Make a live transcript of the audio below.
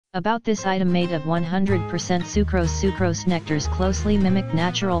About this item made of 100% sucrose nectars closely mimic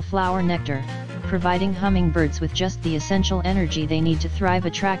natural flower nectar, providing hummingbirds with just the essential energy they need to thrive.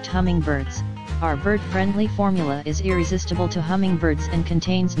 Attract hummingbirds. Our bird-friendly formula is irresistible to hummingbirds and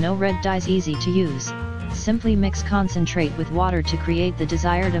contains no red dyes. Easy to use. Simply mix concentrate with water to create the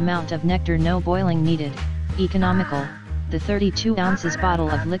desired amount of nectar. No boiling needed. Economical. The 32 ounces bottle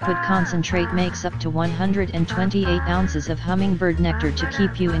of liquid concentrate makes up to 128 ounces of hummingbird nectar to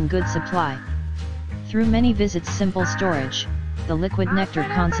keep you in good supply. Through many visits, simple storage. The liquid nectar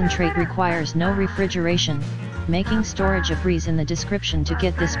concentrate requires no refrigeration, making storage a breeze. In the description to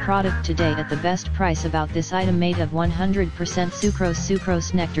get this product today at the best price. About this item made of 100%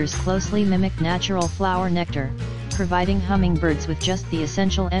 sucrose nectars closely mimic natural flower nectar, providing hummingbirds with just the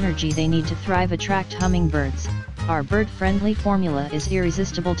essential energy they need to thrive. Attract hummingbirds. Our bird-friendly formula is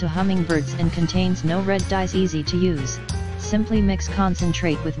irresistible to hummingbirds and contains no red dyes. Easy to use. Simply mix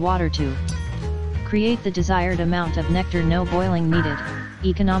concentrate with water to create the desired amount of nectar. No boiling needed.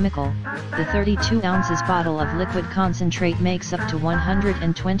 Economical. The 32 ounces bottle of liquid concentrate makes up to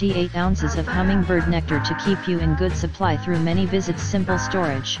 128 ounces of hummingbird nectar to keep you in good supply. Through many visits, simple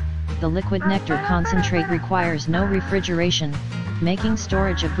storage. The liquid nectar concentrate requires no refrigeration, making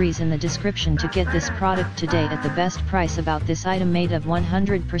storage a breeze. In the description to get this product today at the best price. About this item made of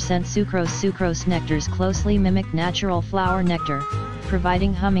 100% sucrose nectars closely mimic natural flower nectar,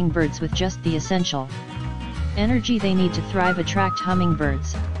 providing hummingbirds with just the essential energy they need to thrive. Attract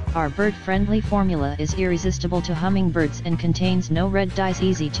hummingbirds. Our bird-friendly formula is irresistible to hummingbirds and contains no red dyes.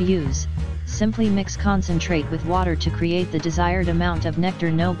 Easy to use. Simply mix concentrate with water to create the desired amount of nectar.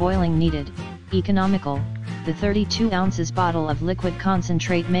 No boiling needed. Economical. The 32 ounces bottle of liquid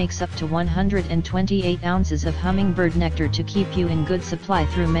concentrate makes up to 128 ounces of hummingbird nectar to keep you in good supply.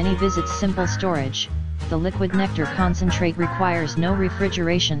 Through many visits, simple storage. The liquid nectar concentrate requires no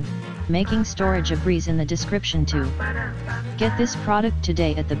refrigeration, making storage a breeze. In the description to get this product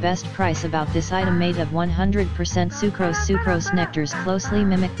today at the best price. About this item made of 100% sucrose nectars closely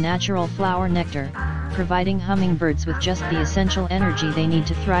mimic natural flower nectar, providing hummingbirds with just the essential energy they need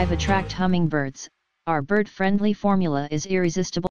to thrive. Attract hummingbirds. Our bird-friendly formula is irresistible